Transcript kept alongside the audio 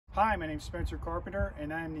Hi, my name is Spencer Carpenter,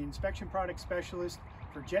 and I am the Inspection Product Specialist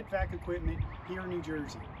for JetVac Equipment here in New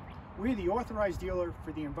Jersey. We're the authorized dealer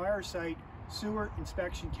for the Envirosight sewer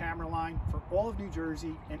inspection camera line for all of New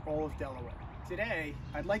Jersey and all of Delaware. Today,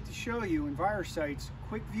 I'd like to show you Envirosight's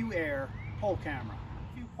QuickView Air pole camera.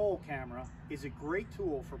 QuickView pole camera is a great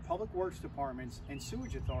tool for public works departments and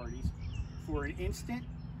sewage authorities for an instant,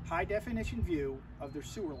 high-definition view of their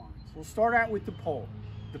sewer lines. We'll start out with the pole.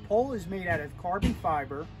 The pole is made out of carbon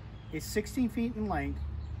fiber, is 16 feet in length,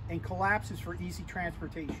 and collapses for easy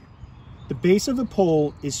transportation. The base of the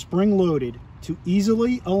pole is spring-loaded to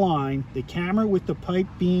easily align the camera with the pipe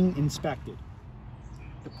being inspected.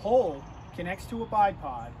 The pole connects to a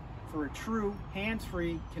bipod for a true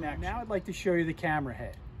hands-free connection. Now I'd like to show you the camera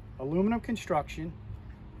head. Aluminum construction,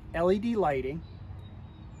 LED lighting,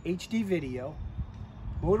 HD video,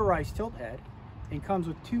 motorized tilt head, and comes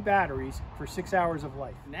with 2 batteries for 6 hours of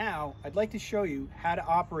life. Now, I'd like to show you how to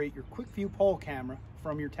operate your QuickView pole camera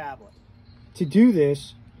from your tablet. To do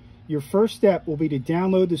this, your first step will be to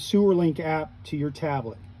download the SewerLink app to your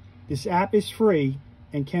tablet. This app is free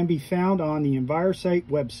and can be found on the Envirosight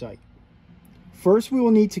website. First, we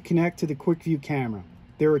will need to connect to the QuickView camera.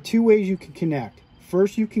 There are 2 ways you can connect.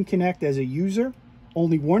 First, you can connect as a user.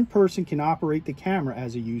 Only one person can operate the camera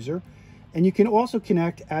as a user. And you can also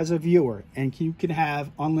connect as a viewer, and you can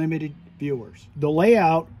have unlimited viewers. The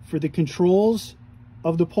layout for the controls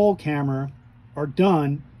of the pole camera are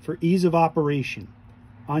done for ease of operation.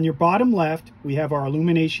 On your bottom left, we have our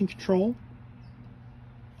illumination control.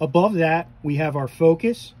 Above that, we have our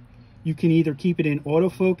focus. You can either keep it in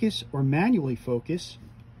autofocus or manually focus.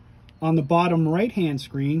 On the bottom right-hand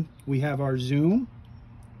screen, we have our zoom.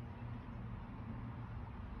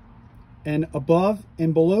 And above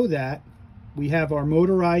and below that, we have our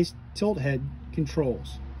motorized tilt head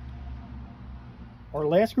controls. Our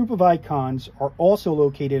last group of icons are also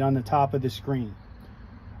located on the top of the screen.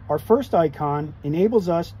 Our first icon enables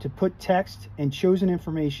us to put text and chosen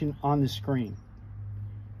information on the screen.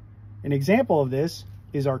 An example of this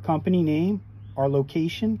is our company name, our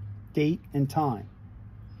location, date, and time.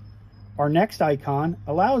 Our next icon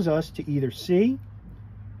allows us to either see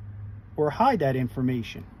or hide that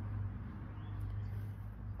information.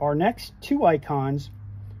 Our next 2 icons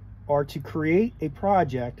are to create a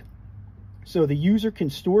project so the user can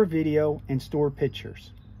store video and store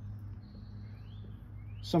pictures.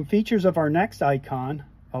 Some features of our next icon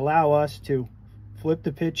allow us to flip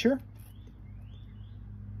the picture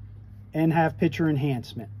and have picture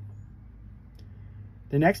enhancement.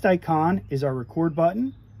 The next icon is our record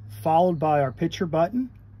button, followed by our picture button.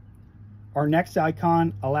 Our next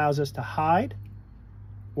icon allows us to hide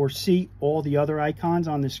or see all the other icons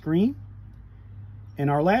on the screen. And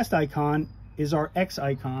our last icon is our X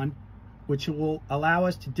icon, which will allow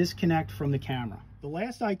us to disconnect from the camera. The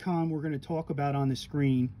last icon we're going to talk about on the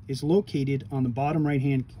screen is located on the bottom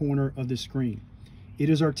right-hand corner of the screen. It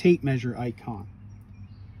is our tape measure icon.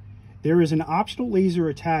 There is an optional laser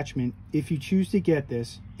attachment. If you choose to get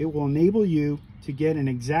this, it will enable you to get an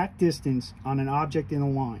exact distance on an object in a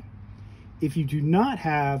line. If you do not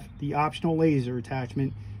have the optional laser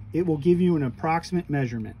attachment, it will give you an approximate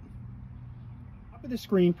measurement. The top of the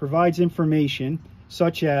screen provides information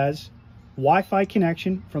such as Wi-Fi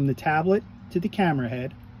connection from the tablet to the camera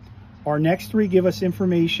head. Our next 3 give us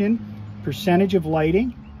information, percentage of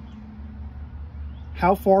lighting,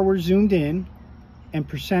 how far we're zoomed in, and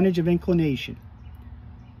percentage of inclination.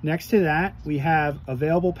 Next to that, we have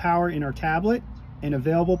available power in our tablet and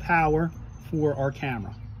available power for our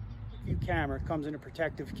camera. The camera comes in a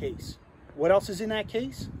protective case. What else is in that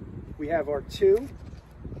case? We have our 2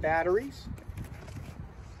 batteries.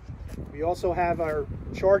 We also have our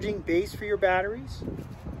charging base for your batteries,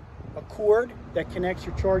 a cord that connects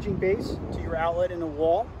your charging base to your outlet in the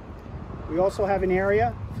wall. We also have an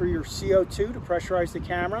area for your CO2 to pressurize the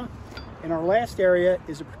camera. And our last area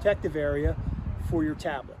is a protective area for your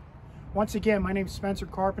tablet. Once again, my name is Spencer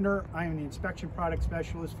Carpenter. I am the Inspection Product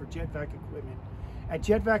Specialist for JetVac Equipment. At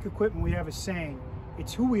JetVac Equipment, we have a saying,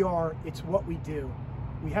 it's who we are, it's what we do.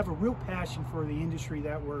 We have a real passion for the industry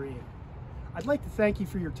that we're in. I'd like to thank you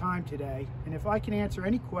for your time today, and if I can answer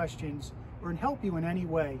any questions or help you in any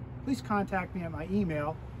way, please contact me at my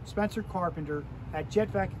email,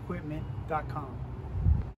 spencercarpenter@jetvacequipment.com.